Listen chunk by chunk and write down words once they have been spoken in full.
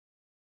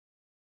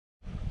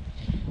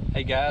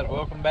Hey guys,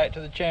 welcome back to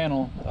the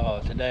channel.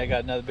 Today I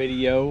got another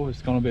video.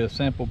 It's going to be a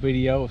simple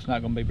video. It's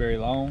not going to be very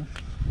long,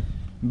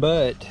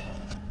 but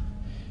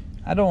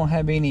I don't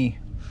have any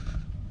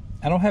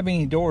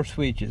door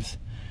switches.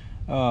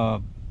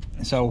 So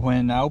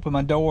when I open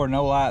my door,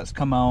 no lights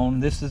come on.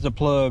 This is the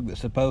plug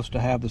that's supposed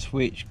to have the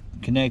switch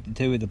connected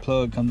to it. The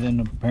plug comes in,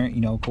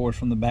 of course,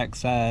 from the back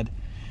side.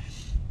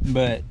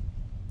 But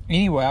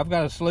anyway, I've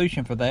got a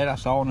solution for that. I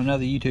saw on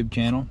another YouTube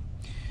channel,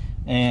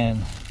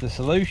 and the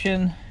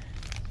solution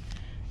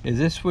is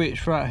this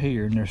switch right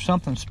here. And there's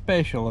something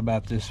special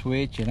about this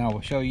switch, and I will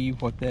show you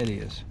what that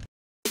is.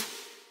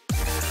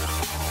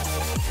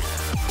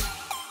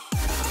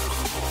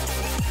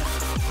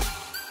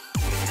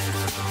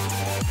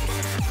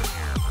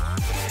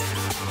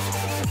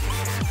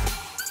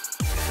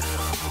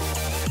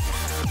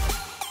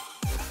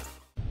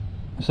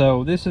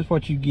 So this is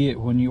what you get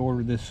when you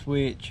order this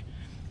switch.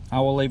 I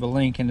will leave a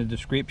link in the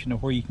description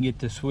of where you can get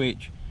this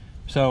switch.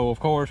 So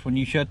of course, when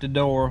you shut the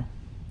door,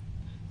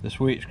 the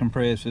switch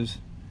compresses,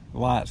 the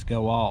lights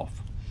go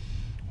off.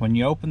 When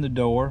you open the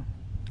door,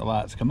 the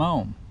lights come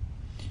on.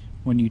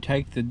 When you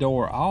take the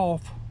door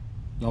off,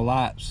 the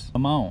lights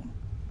come on.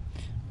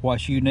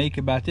 What's unique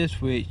about this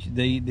switch,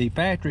 the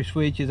factory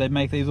switches, they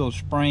make these little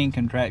spring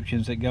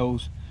contraptions that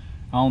goes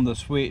on the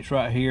switch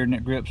right here, and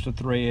it grips the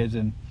threads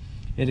and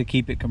it'll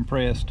keep it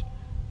compressed.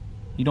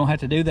 You don't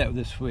have to do that with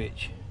this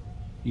switch.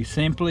 You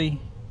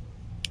simply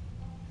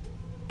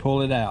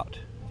pull it out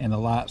and the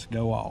lights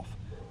go off.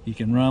 You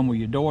can run with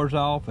your doors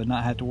off and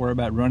not have to worry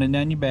about running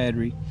down your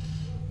battery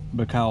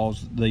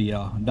because the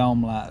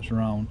dome lights are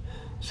on.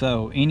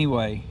 So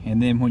anyway, and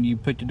then when you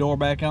put the door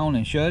back on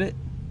and shut it,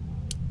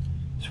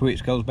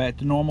 switch goes back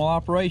to normal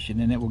operation,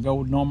 and it will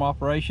go to normal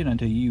operation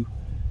until you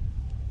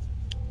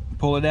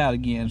pull it out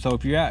again. So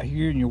if you're out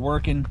here and you're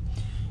working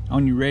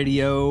on your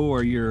radio,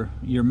 or you're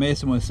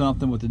messing with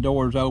something with the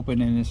doors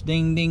open and it's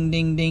ding ding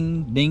ding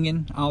ding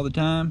dinging all the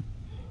time,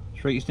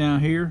 straight down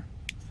here,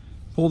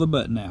 pull the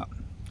button out.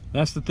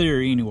 That's the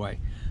theory anyway.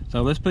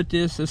 So let's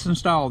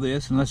install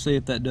this, and let's see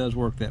if that does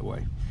work that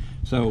way.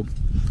 So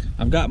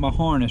I've got my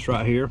harness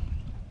right here,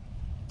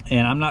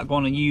 and I'm not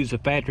going to use a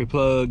factory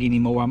plug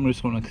anymore. I'm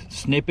just going to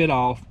snip it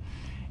off,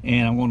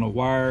 and I'm going to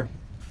wire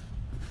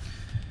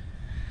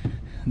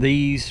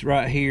these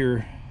right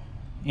here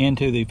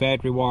into the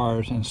factory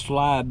wires and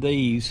slide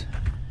these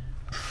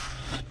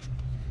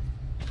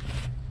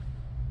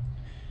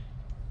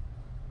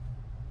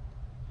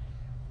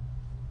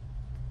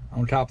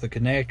on top of the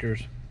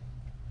connectors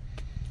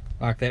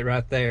like that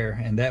right there,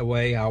 and that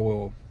way I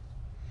will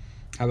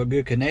have a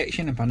good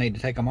connection. If I need to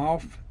take them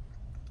off,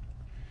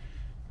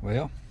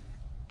 well,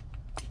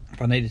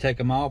 if I need to take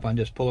them off, I can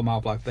just pull them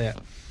off like that.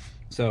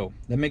 So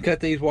let me cut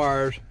these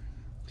wires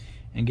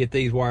and get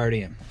these wired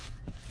in.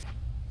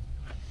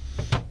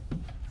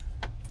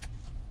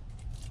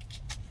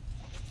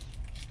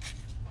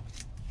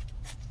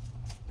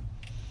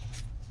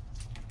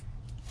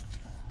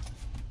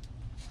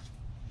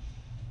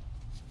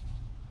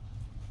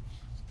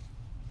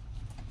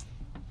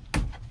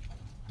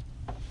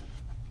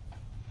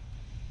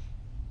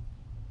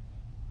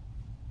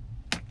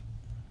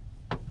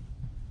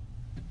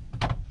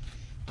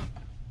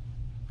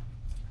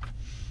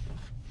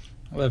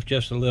 I left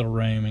just a little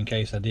room in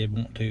case I did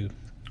want to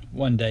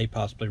one day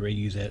possibly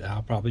reuse it.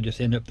 I'll probably just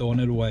end up throwing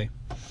it away.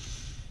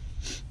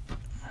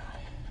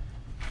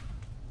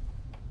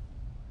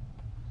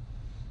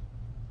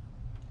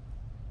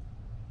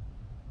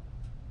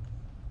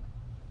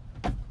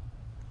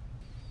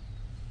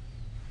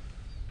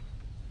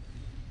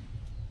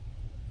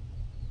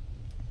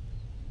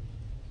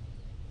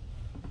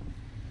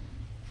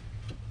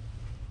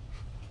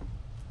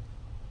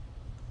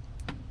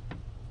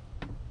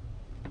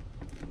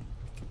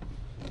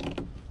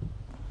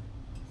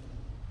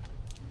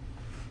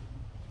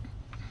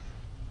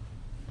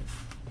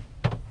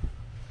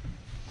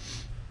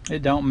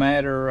 It don't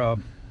matter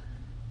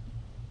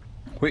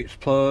which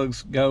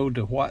plugs go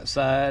to what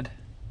side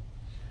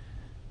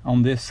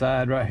on this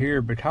side right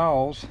here,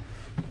 because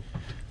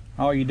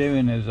all you're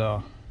doing is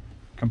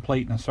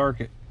completing a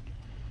circuit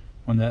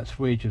when that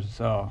switch is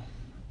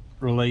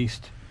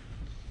released.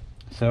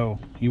 So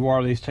you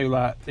wire these two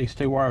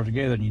wires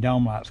together and your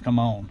dome lights come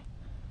on.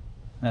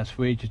 That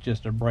switch is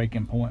just a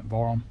breaking point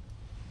for them.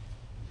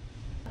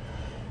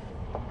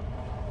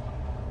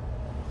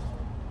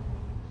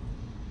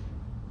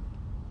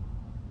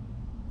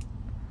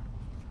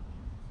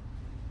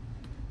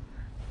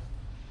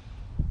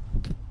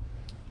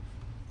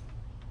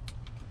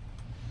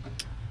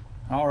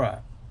 All right,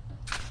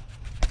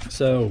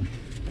 so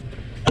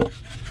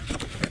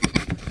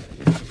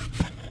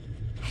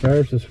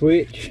there's the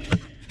switch.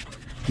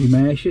 You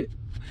mash it,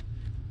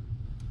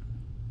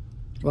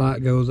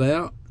 light goes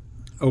out,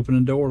 open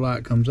the door,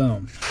 light comes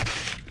on.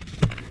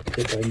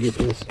 See if I can get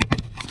this.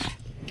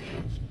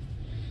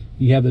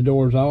 You have the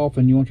doors off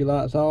and you want your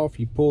lights off,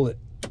 you pull it,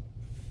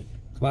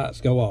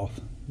 lights go off,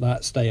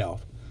 lights stay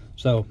off.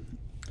 So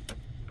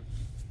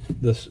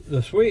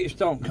the switch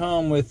don't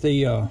come with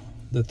the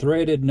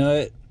threaded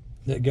nut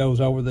that goes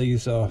over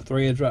these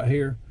threads right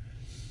here.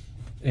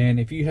 And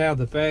if you have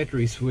the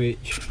factory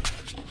switch,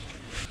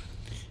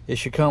 it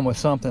should come with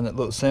something that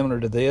looks similar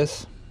to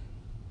this.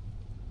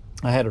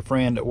 I had a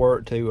friend at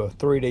work to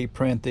 3D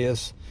print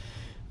this.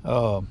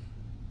 I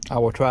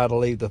will try to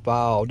leave the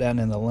file down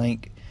in the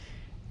link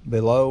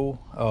below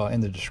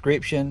in the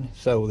description,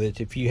 so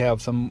that if you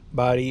have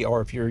somebody,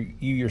 or if you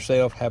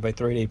yourself have a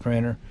 3D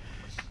printer,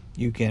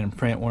 you can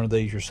print one of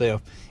these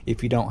yourself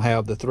if you don't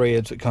have the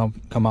threads that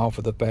come off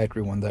of the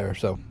factory one there.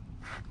 So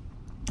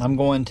I'm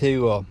going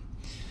to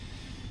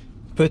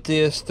put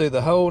this through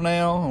the hole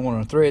now. I'm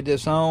going to thread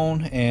this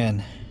on,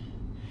 and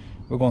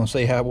we're going to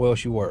see how well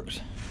she works.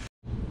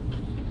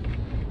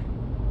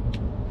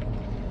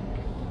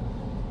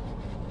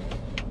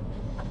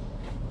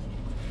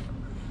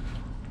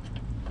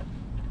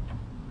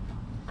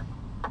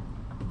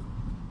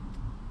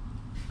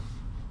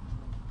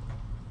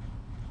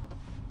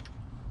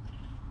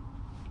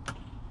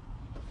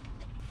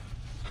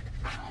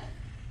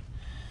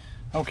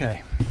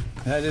 Okay,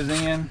 that is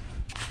in.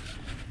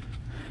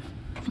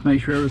 Let's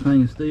make sure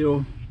everything is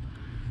still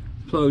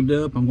plugged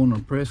up. I'm going to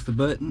press the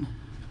button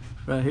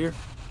right here.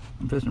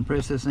 I'm just going to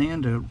press this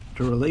in to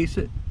release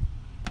it.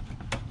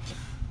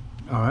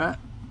 All right,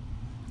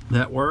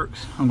 that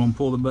works. I'm going to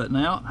pull the button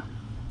out.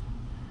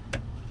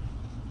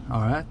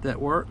 All right, that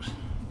works.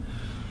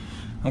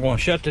 I'm going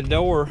to shut the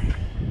door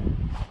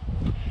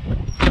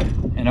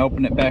and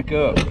open it back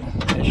up.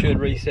 It should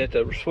reset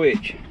the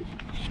switch.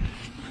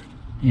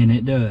 And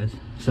it does.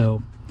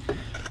 So,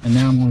 and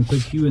now I'm going to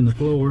put you in the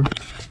floor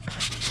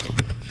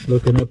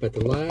looking up at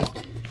the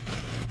light,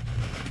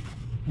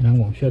 and I'm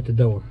going to shut the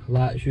door.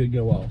 Light should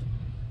go off.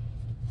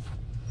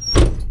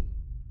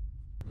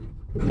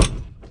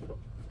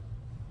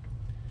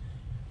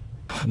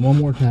 And one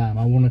more time,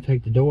 I want to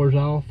take the doors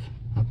off.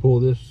 I pull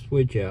this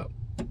switch out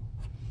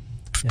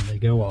and they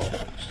go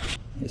off.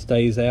 It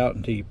stays out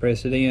until you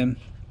press it in,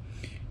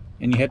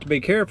 and you have to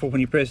be careful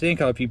when you press it in,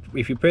 because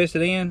if you press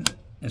it in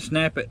and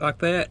snap it like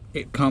that,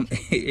 it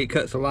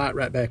cuts the light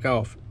right back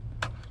off.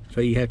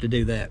 So you have to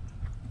do that.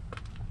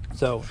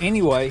 So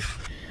anyway,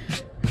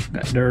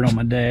 got dirt on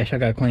my dash. I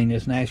gotta clean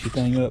this nasty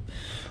thing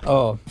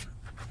up.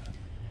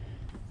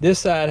 This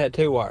side had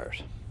 2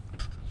 wires.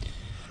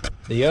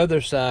 The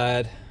other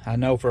side, I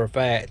know for a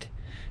fact,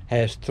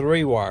 has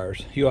 3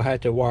 wires. You'll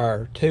have to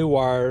wire 2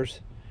 wires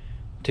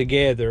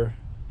together,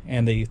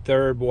 and the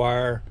 3rd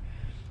wire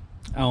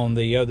on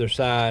the other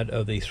side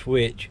of the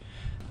switch.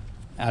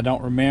 I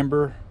don't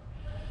remember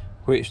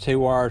which 2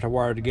 wires I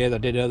wired together. I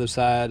did the other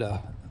side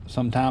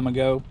some time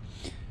ago.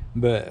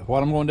 But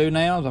what I'm going to do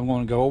now is I'm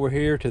going to go over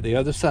here to the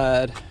other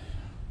side,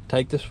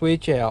 take the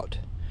switch out,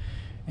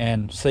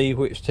 and see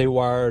which 2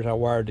 wires I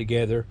wired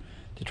together,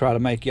 to try to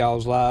make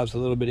y'all's lives a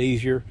little bit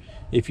easier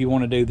if you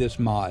want to do this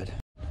mod.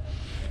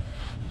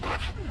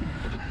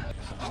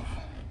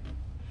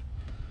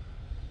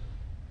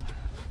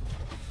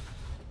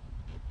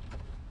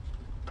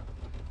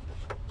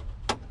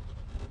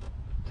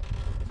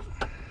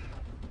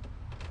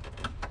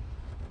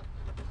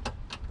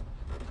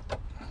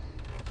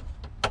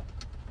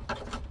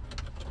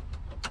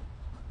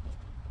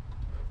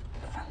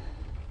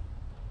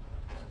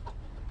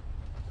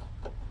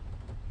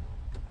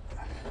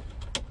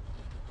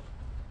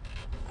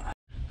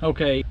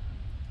 Okay,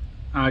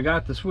 I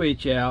got the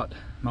switch out.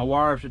 My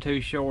wires are too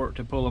short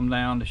to pull them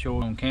down to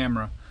show it on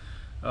camera.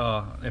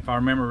 If I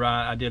remember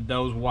right, I did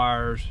those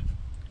wires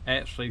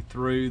actually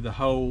through the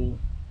hole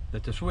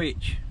that the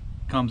switch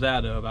comes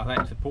out of. I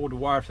actually pulled the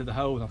wire through the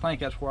hole. I think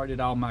that's where I did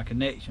all my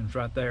connections,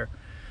 right there.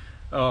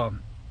 But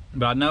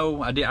I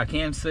know I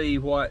can see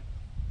what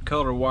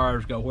color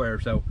wires go where.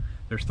 So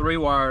there's 3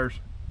 wires.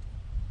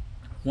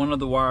 One of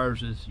the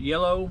wires is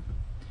yellow,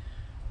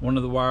 one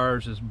of the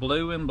wires is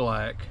blue and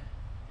black,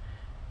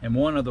 and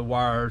one of the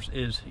wires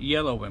is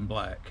yellow and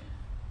black.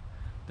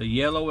 The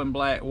yellow and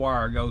black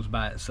wire goes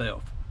by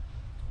itself.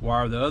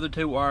 Wire the other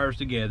 2 wires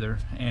together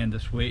and the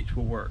switch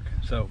will work.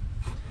 So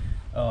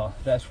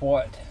that's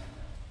what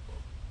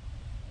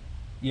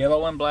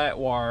yellow and black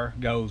wire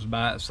goes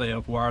by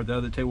itself. Wire the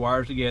other 2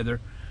 wires together.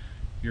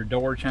 Your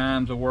door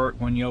chimes will work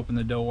when you open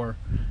the door,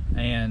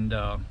 and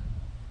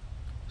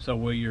so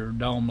will your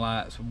dome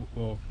lights.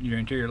 Well, your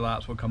interior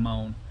lights will come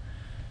on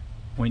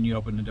when you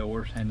open the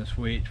doors, and the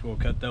switch will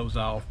cut those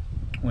off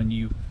when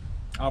you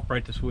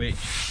operate the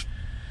switch.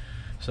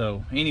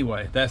 So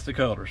anyway, that's the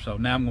color. So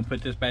now I'm going to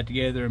put this back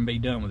together and be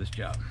done with this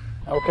job.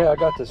 Okay, I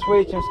got the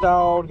switch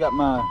installed, got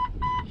my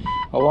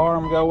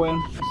alarm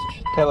going,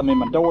 it's telling me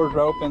my doors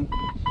are open.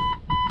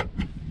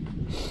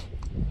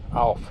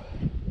 Off,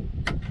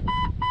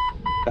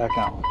 back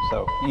on.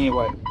 So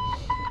anyway,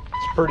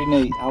 it's pretty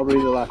neat. I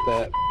really like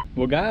that.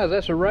 Well guys,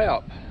 that's a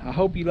wrap. I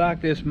hope you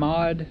like this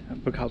mod,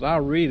 because I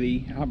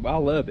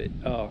love it.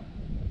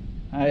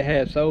 It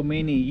has so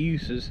many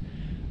uses.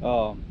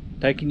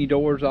 Taking your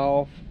doors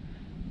off,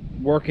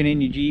 working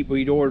in your Jeep with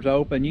your doors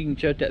open. You can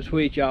shut that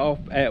switch off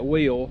at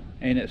will,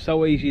 and it's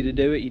so easy to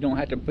do it. You don't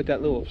have to put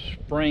that little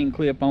spring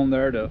clip on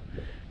there to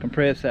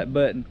compress that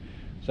button.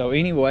 So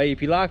anyway,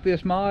 if you like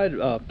this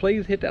mod,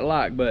 please hit that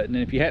like button,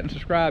 and if you hadn't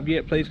subscribed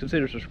yet, please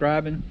consider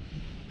subscribing.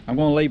 I'm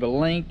going to leave a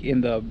link in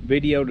the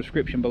video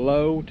description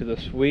below to the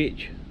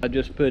switch I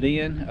just put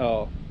in,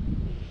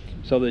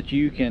 so that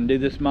you can do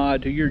this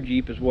mod to your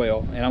Jeep as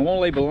well. And I'm going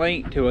to leave a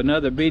link to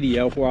another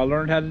video where I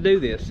learned how to do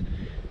this.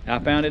 I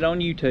found it on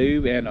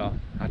YouTube, and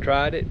I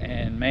tried it,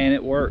 and man,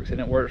 it works,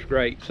 and it works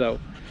great. So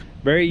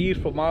very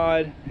useful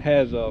mod,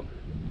 has a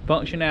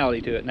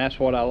functionality to it, and that's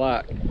what I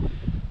like.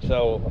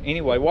 So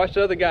anyway, watch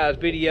the other guy's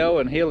video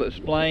and he'll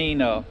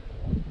explain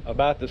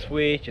about the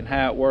switch and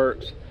how it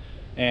works.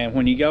 And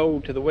when you go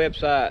to the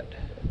website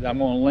that I'm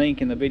going to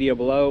link in the video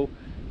below,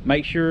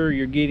 make sure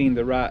you're getting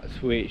the right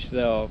switch.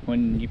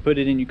 When you put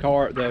it in your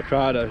cart, they'll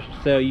try to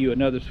sell you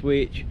another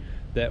switch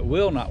that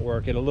will not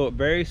work. It'll look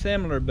very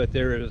similar, but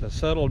there is a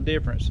subtle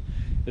difference.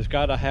 It's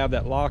got to have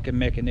that locking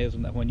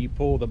mechanism that when you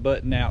pull the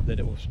button out, that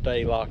it will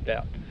stay locked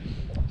out.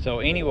 So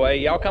anyway,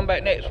 y'all come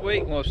back next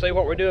week and we'll see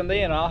what we're doing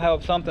then. I'll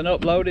have something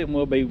uploaded, and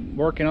we'll be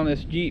working on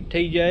this Jeep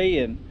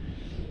TJ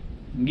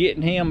and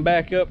getting him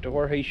back up to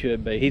where he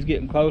should be. He's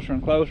getting closer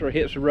and closer,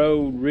 hits the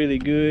road really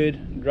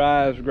good,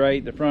 drives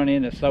great. The front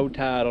end is so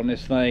tight on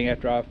this thing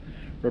after I've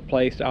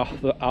replaced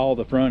all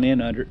the front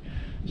end under it.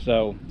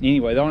 So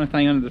anyway, the only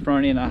thing under the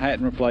front end I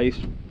hadn't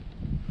replaced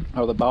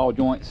are the ball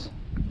joints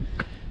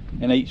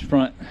in each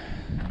front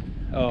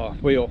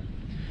wheel.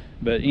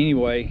 But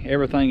anyway,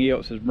 everything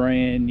else is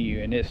brand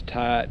new, and it's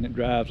tight, and it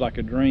drives like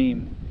a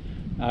dream.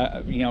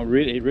 You know,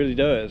 it really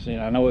does. You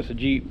know, I know it's a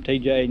Jeep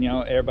TJ, and you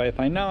know, everybody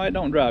think, no, it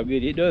don't drive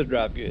good. It does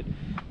drive good.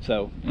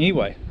 So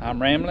anyway,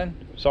 I'm rambling.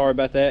 Sorry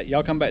about that.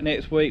 Y'all come back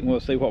next week, and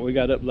we'll see what we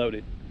got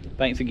uploaded.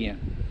 Thanks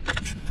again.